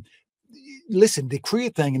 And listen, decree a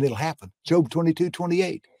thing and it'll happen. Job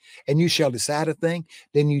 22:28. And you shall decide a thing,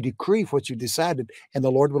 then you decree what you decided, and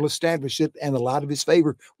the Lord will establish it, and the light of his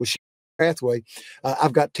favor will shine pathway.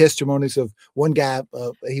 I've got testimonies of one guy.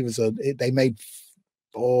 They made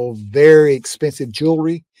very expensive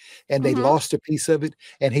jewelry, and they lost a piece of it.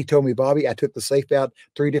 And he told me, "Bobby, I took the safe out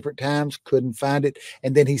 3 different times, couldn't find it."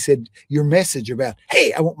 And then he said, "Your message about,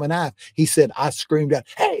 hey, I want my knife." He said, I screamed out,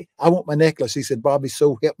 "Hey, I want my necklace." He said, "Bobby,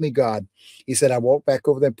 so help me God." He said, "I walked back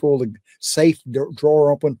over there, pulled the safe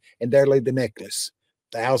drawer open, and there lay the necklace.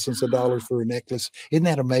 Thousands of dollars for a necklace." Isn't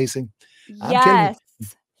that amazing? I'm telling you,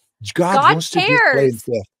 Yes. God God wants to display cares.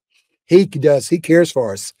 himself. He does. He cares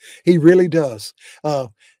for us. He really does.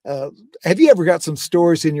 Have you ever got some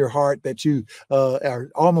stories in your heart that you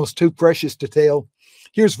are almost too precious to tell?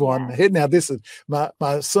 Here's one. Yes. Now, this is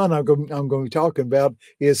my son. I'm going to be talking about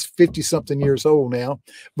is 50-something years old now.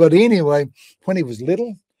 But anyway, when he was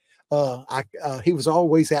little, he was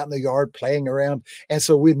always out in the yard playing around, and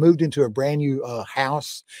so we moved into a brand new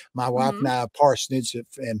house. My wife and I, a parsonage,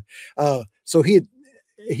 and so he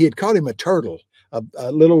had caught him a turtle,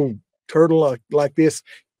 a little turtle like this,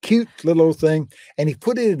 cute little thing, and he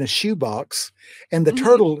put it in a shoebox, and the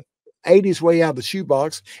turtle ate his way out of the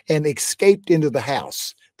shoebox and escaped into the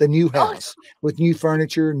house, the new house, with new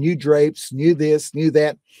furniture, new drapes, new this, new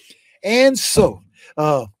that. And so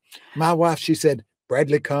my wife, she said,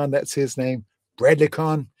 "Bradley Kahn," that's his name, "Bradley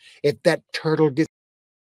Kahn, if that turtle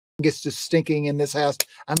gets to stinking in this house,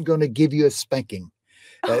 I'm going to give you a spanking."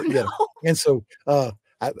 Oh, You know, no. and so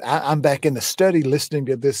I'm back in the study listening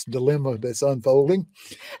to this dilemma that's unfolding.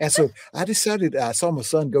 And so I decided, I saw my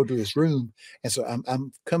son go to his room. And so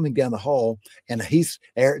I'm coming down the hall, and he's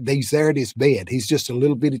there at his bed. He's just a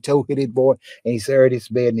little bitty toe-headed boy, and he's there at his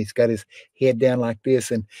bed, and he's got his head down like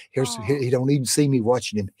this. And he don't even see me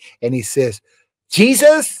watching him. And he says,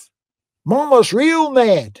 "Jesus, Mama's real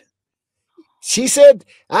mad. She said,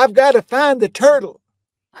 I've got to find the turtle.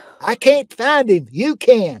 I can't find him. You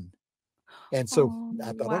can." And so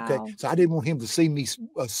I thought, okay. Wow. So I didn't want him to see me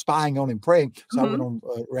spying on him praying. So I went on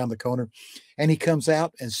around the corner, and he comes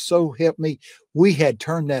out, and so help me, we had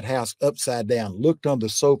turned that house upside down, looked on the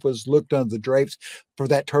sofas, looked on the drapes for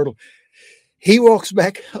that turtle. He walks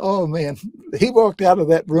back. Oh man, he walked out of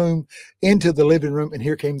that room into the living room, and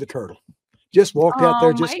here came the turtle. Just walked out Oh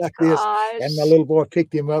there just my like this. And my gosh. little boy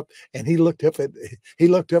picked him up, and he looked up at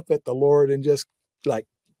the Lord and just like,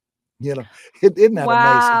 isn't that amazing?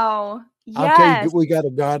 Wow. I'll tell you, Yes.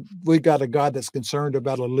 we got a God that's concerned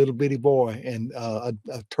about a little bitty boy and a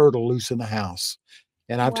turtle loose in the house.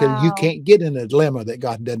 And I'm telling you, you Wow. can't get in a dilemma that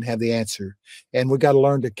God doesn't have the answer. And we got to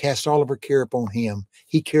learn to cast all of our care upon him.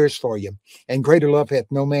 He cares for you. And greater love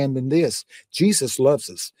hath no man than this. Jesus loves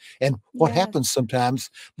us. And what Yes. happens sometimes,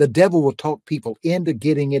 the devil will talk people into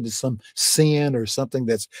getting into some sin or something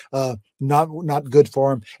that's not good for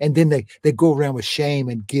them. And then they go around with shame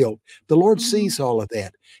and guilt. The Lord Mhm. sees all of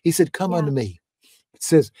that. He said, come Yeah. unto me. It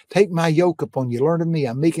says, take my yoke upon you, learn of me.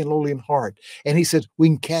 I'm meek and lowly in heart. And he says, we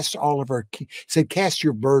can cast all of our, he said, cast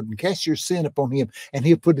your burden, cast your sin upon him. And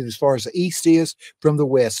he'll put it as far as the east is from the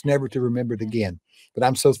west, never to remember it again. But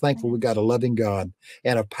I'm so thankful we got a loving God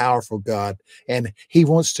and a powerful God. And he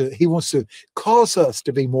wants to cause us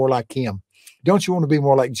to be more like him. Don't you want to be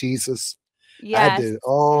more like Jesus? I Yes. do.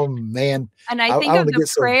 Oh man. And I I think want of to the get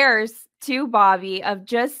so, prayers too, Bobby, of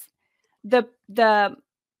just the the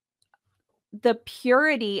the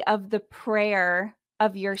purity of the prayer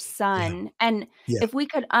of your yeah, son. And yeah, if we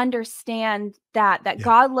could understand that yeah.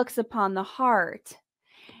 God looks upon the heart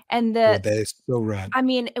and Boy, the that is so right. I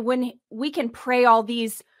mean, when we can pray all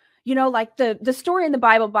these, like the story in the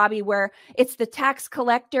Bible, Bobby, where it's the tax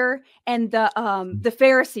collector and the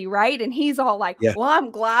Pharisee, right? And he's all like, Yeah, "Well,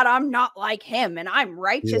 I'm glad I'm not like him and I'm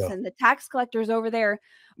righteous." yeah, And the tax collector's over there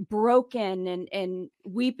broken and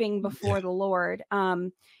weeping yeah, before the Lord.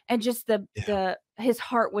 And just yeah, the his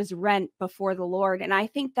heart was rent before the Lord. And I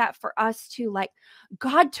think that for us too, like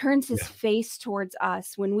God turns his yeah. face towards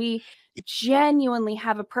us when we genuinely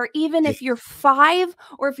have a prayer, even Yeah, if you're 5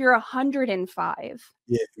 or if you're 105.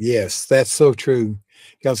 yeah, yes, that's so true,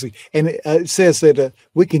 Kelsey. And it says that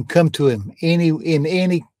we can come to him in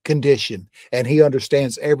any condition, and he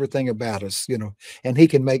understands everything about us, and he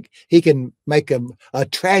can make a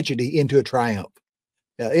tragedy into a triumph.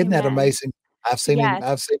 Isn't that Amen. amazing? I've seen him. Yes.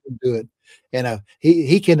 I've seen him do it, and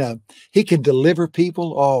he can deliver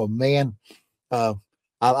people. Oh man, uh,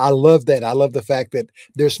 I love that. I love the fact that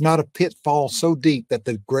there's not a pitfall so deep that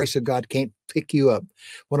the grace of God can't pick you up.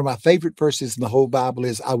 One of my favorite verses in the whole Bible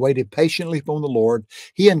is, I waited patiently upon the Lord.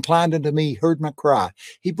 He inclined unto me, heard my cry.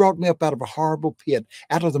 He brought me up out of a horrible pit,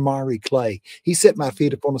 out of the miry clay. He set my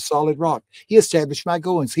feet upon a solid rock. He established my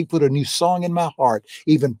goings. He put a new song in my heart,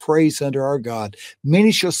 even praise unto our God.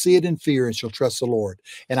 Many shall see it in fear and shall trust the Lord.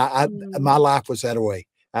 And Mm. my life was that way.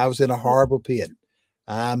 I was in a horrible pit.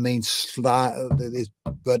 I mean,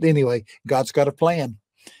 but anyway, God's got a plan,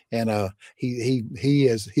 and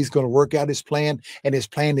he's going to work out his plan, and his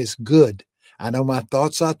plan is good. I know my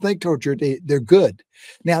thoughts I think towards you, they're good.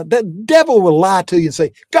 Now, the devil will lie to you and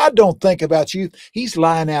say, God don't think about you. He's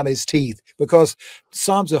lying out his teeth, because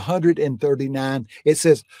Psalms 139, it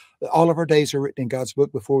says, all of our days are written in God's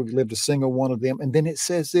book before we lived a single one of them. And then it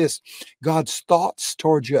says this, God's thoughts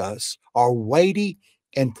towards us are weighty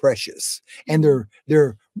and precious, and Mm.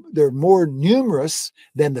 they're more numerous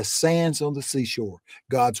than the sands on the seashore.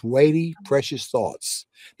 God's weighty, precious thoughts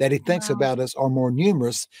that he thinks Wow. about us are more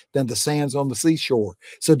numerous than the sands on the seashore.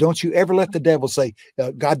 So don't you ever let the devil say,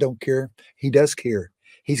 God don't care. He does care.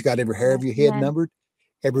 He's got every hair of Yes. your head Amen. numbered,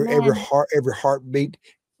 every Amen. heartbeat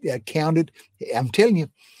counted. I'm telling you,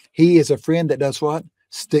 he is a friend that does what?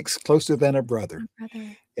 Sticks closer than a brother. My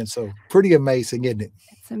brother. And so pretty amazing, isn't it?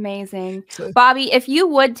 It's amazing. So Bobby, if you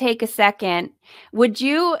would take a second, would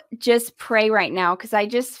you just pray right now? Because I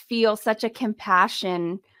just feel such a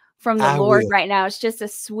compassion from the I Lord will. right now. It's just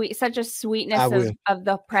such a I sweetness will. of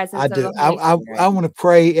the I presence of do. the Holy I Spirit. want to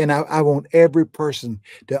pray, and I want every person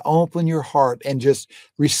to open your heart and just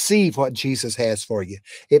receive what Jesus has for you.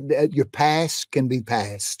 Your past can be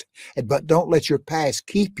past, but don't let your past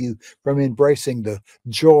keep you from embracing the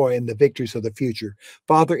joy and the victories of the future.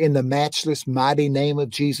 Father, in the matchless, mighty name of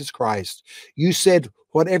Jesus Christ, you said,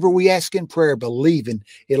 whatever we ask in prayer, believing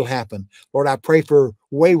it'll happen. Lord, I pray for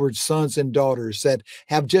wayward sons and daughters that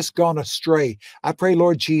have just gone astray. I pray,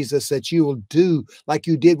 Lord Jesus, that you will do like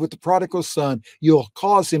you did with the prodigal son. You'll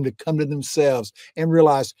cause him to come to themselves and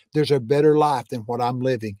realize there's a better life than what I'm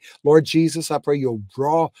living. Lord Jesus, I pray you'll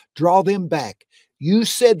draw them back. You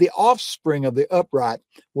said the offspring of the upright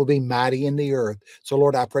will be mighty in the earth. So,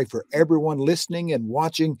 Lord, I pray for everyone listening and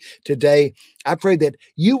watching today. I pray that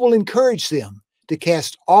you will encourage them to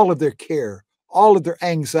cast all of their care, all of their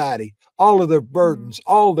anxiety, all of their Mm. burdens,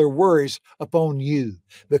 all their worries upon you,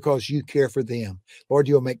 because you care for them. Lord,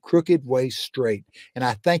 you'll make crooked ways straight. And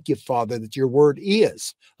I thank you, Father, that your word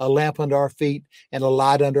is a lamp under our feet and a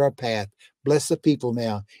light under our path. Bless the people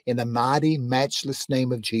now in the mighty, matchless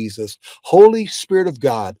name of Jesus. Holy Spirit of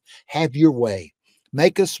God, have your way.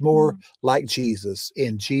 Make us more Mm. like Jesus.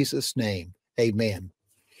 In Jesus' name, amen.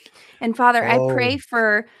 And Father, I Oh, pray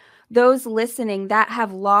for those listening that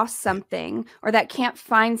have lost something or that can't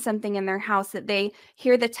find something in their house, that they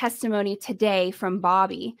hear the testimony today from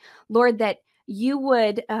Bobby, Lord, that you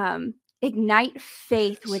would ignite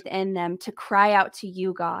faith within them to cry out to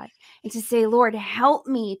you, God, and to say, Lord, help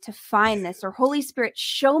me to find this, or Holy Spirit,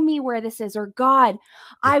 show me where this is, or God,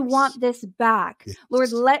 I want this back.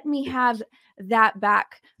 Lord, let me have that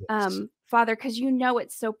back, Father, because you know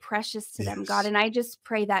it's so precious to them, God. And I just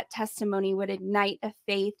pray that testimony would ignite a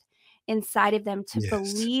faith inside of them to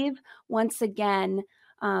believe once again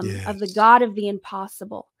of the God of the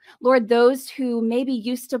impossible. Lord, those who maybe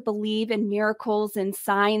used to believe in miracles and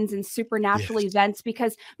signs and supernatural events,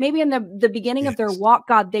 because maybe in the beginning of their walk,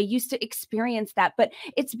 God, they used to experience that, but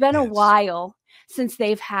it's been a while since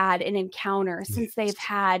they've had an encounter, since they've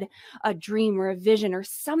had a dream or a vision or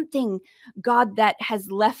something, God, that has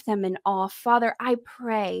left them in awe. Father, I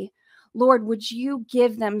pray, Lord, would you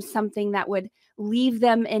give them something that would leave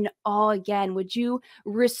them in awe again? Would you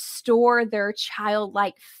restore their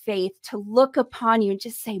childlike faith to look upon you and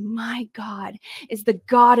just say, my God is the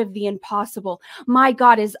God of the impossible. My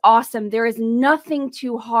God is awesome. There is nothing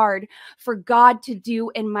too hard for God to do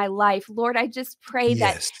in my life. Lord, I just pray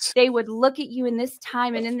that they would look at you in this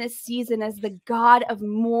time and in this season as the God of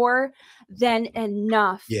more than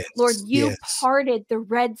enough. Lord, you parted the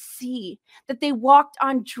Red Sea, that they walked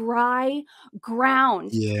on dry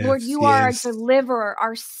ground. Lord, you are our deliverer,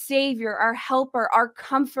 our savior, our helper, our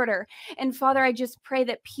comforter. And Father, I just pray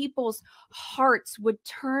that people's hearts would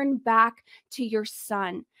turn back to your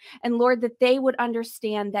Son. And Lord, that they would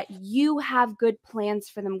understand that you have good plans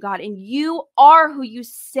for them, God, and you are who you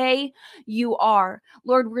say you are.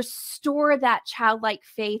 Lord, restore that childlike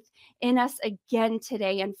faith in us again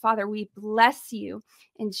today. And Father, we bless you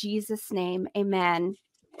in Jesus' name. Amen.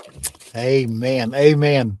 Amen.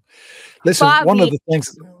 Amen. Listen, Bobby. one of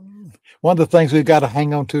the things we've got to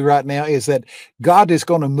hang on to right now is that God is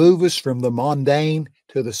going to move us from the mundane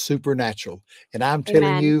to the supernatural. And I'm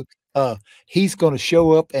telling you, he's going to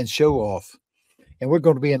show up and show off. And we're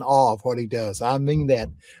going to be in awe of what he does. I mean that.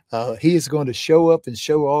 He is going to show up and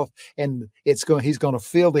show off, and he's going to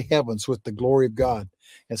fill the heavens with the glory of God.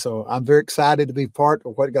 And so I'm very excited to be part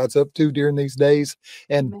of what God's up to during these days.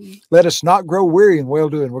 And let us not grow weary in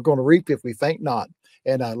well-doing. We're going to reap if we faint not.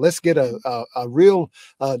 And let's get a real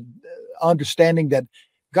understanding that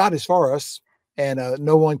God is for us, and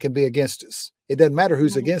no one can be against us. It doesn't matter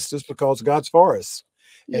who's against us, because God's for us.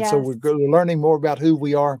 And so we're learning more about who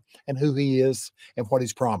we are and who he is and what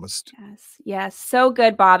he's promised. Yes. So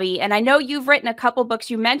good, Bobby. And I know you've written a couple books.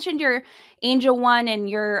 You mentioned your Angel One and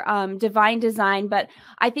your Divine Design, but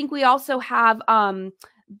I think we also have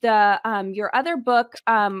your other book.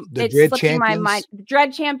 It's slipping my mind.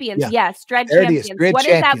 Dread Champions. Yes, Dread Champions. What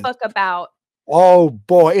is that book about? Oh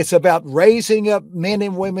boy, it's about raising up men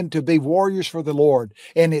and women to be warriors for the Lord.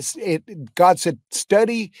 And God said,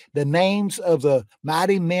 study the names of the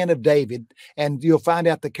mighty men of David, and you'll find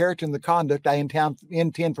out the character and the conduct I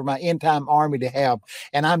intend for my end time army to have.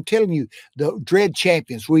 And I'm telling you, the Dread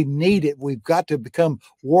Champions, we need it. We've got to become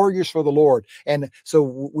warriors for the Lord. And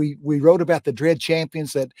so we wrote about the Dread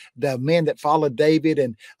Champions, that the men that followed David.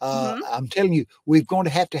 And I'm telling you, we're going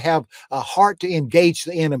to have a heart to engage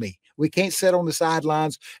the enemy. We can't sit on the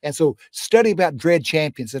sidelines. And so study about Dread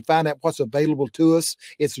Champions and find out what's available to us.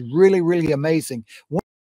 It's really, really amazing.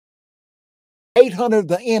 800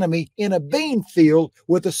 the enemy in a bean field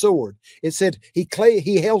with a sword. It said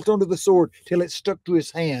he held onto the sword till it stuck to his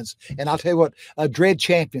hands. And I'll tell you what, Dread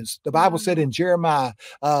Champions, the Bible said in Jeremiah,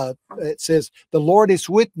 it says, the Lord is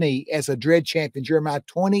with me as a dread champion. Jeremiah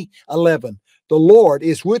 20:11. The Lord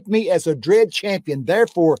is with me as a dread champion.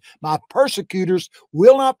 Therefore, my persecutors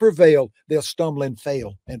will not prevail. They'll stumble and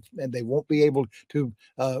fail, and they won't be able to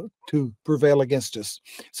prevail against us.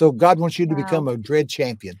 So God wants you to become a dread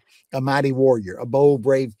champion, a mighty warrior, a bold,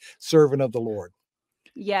 brave servant of the Lord.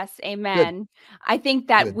 Yes, amen. Good. I think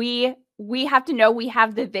that we have to know we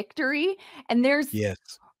have the victory, and there's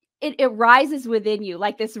it rises within you,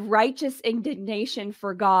 like this righteous indignation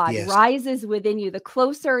for God rises within you. The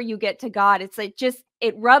closer you get to God, it's like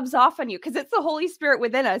it rubs off on you, because it's the Holy Spirit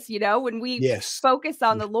within us. When we focus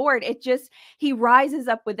on the Lord, he rises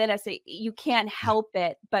up within us. You can't help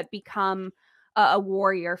it but become a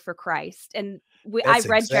warrior for Christ. And I've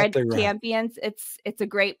read Dread Champions. It's a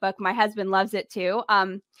great book. My husband loves it too.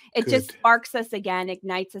 It just sparks us again,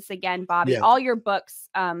 ignites us again, Bobby. All your books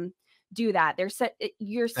do that.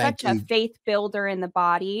 You're such a faith builder in the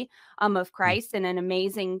body of Christ, and an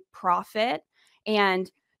amazing prophet.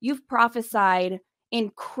 And you've prophesied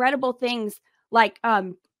incredible things. Like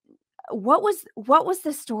what was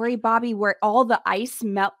the story, Bobby, where all the ice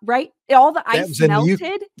melted?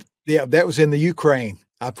 Yeah, that was in the Ukraine.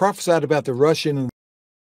 I prophesied about the Russian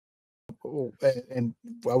and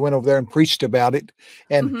I went over there and preached about it.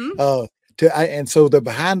 And Mm-hmm. and so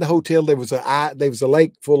behind the hotel there was a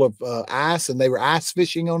lake full of ice, and they were ice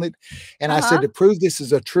fishing on it. And I said, Uh-huh. to prove this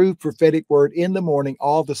is a true prophetic word, in the morning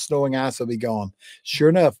all the snow and ice will be gone. Sure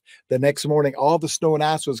enough, the next morning all the snow and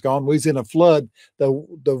ice was gone. We was in a flood. The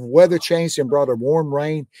weather changed and brought a warm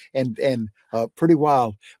rain, and pretty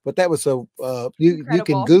wild. But that was you can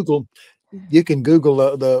Incredible. Google. You can Google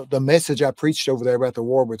the message I preached over there about the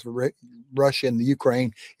war with Russia and the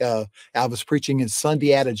Ukraine. I was preaching in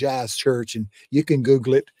Sunday at a Jai's church, and you can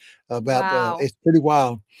Google it. About Wow. It's pretty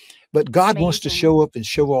wild. But God wants to Amazing. show up and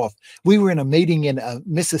show off. We were in a meeting in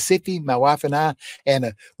Mississippi, my wife and I,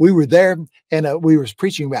 and we were there, and we were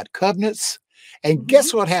preaching about covenants. And Mm-hmm.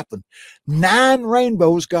 guess what happened? 9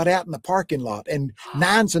 rainbows got out in the parking lot, and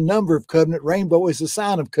 9's a number of covenant. Rainbow is a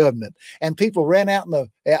sign of covenant. And people ran out in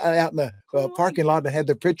the parking lot and had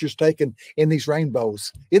their pictures taken in these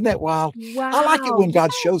rainbows. Isn't that wild? I like it Wow. when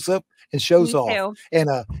God shows up and shows Me off, too. and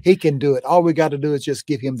he can do it. All we got to do is just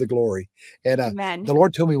give him the glory. And Amen. the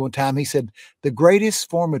Lord told me one time, he said, the greatest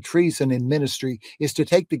form of treason in ministry is to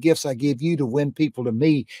take the gifts I give you to win people to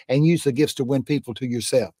me and use the gifts to win people to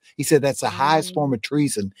yourself. He said that's the highest form of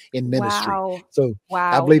treason in ministry. Wow. So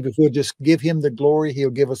I Wow. believe if we'll just give him the glory, he'll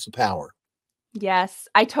give us the power. Yes,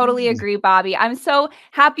 I totally agree, Bobby. I'm so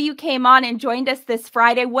happy you came on and joined us this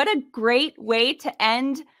Friday. What a great way to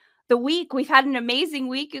end the week. We've had an amazing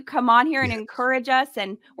week. You come on here and Yeah. encourage us,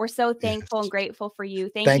 and we're so thankful and Yes. grateful for you.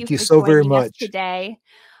 Thank you Thank you for so very joining us much. today.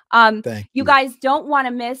 Thank You you. guys don't want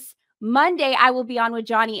to miss Monday. I will be on with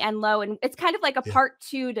Johnny Enlow, and it's kind of like a Yeah. part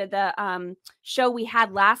 2 to the show we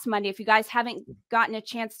had last Monday. If you guys haven't gotten a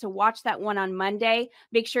chance to watch that one on Monday,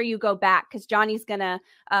 make sure you go back, because Johnny's gonna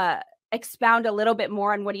expound a little bit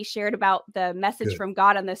more on what he shared about the message Good. from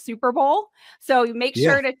God on the Super Bowl. So make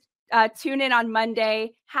Yeah. sure to tune in on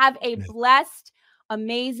Monday. Have a Yeah. blessed,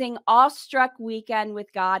 amazing, awestruck weekend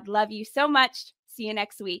with God. Love you so much. See you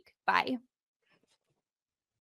next week. Bye.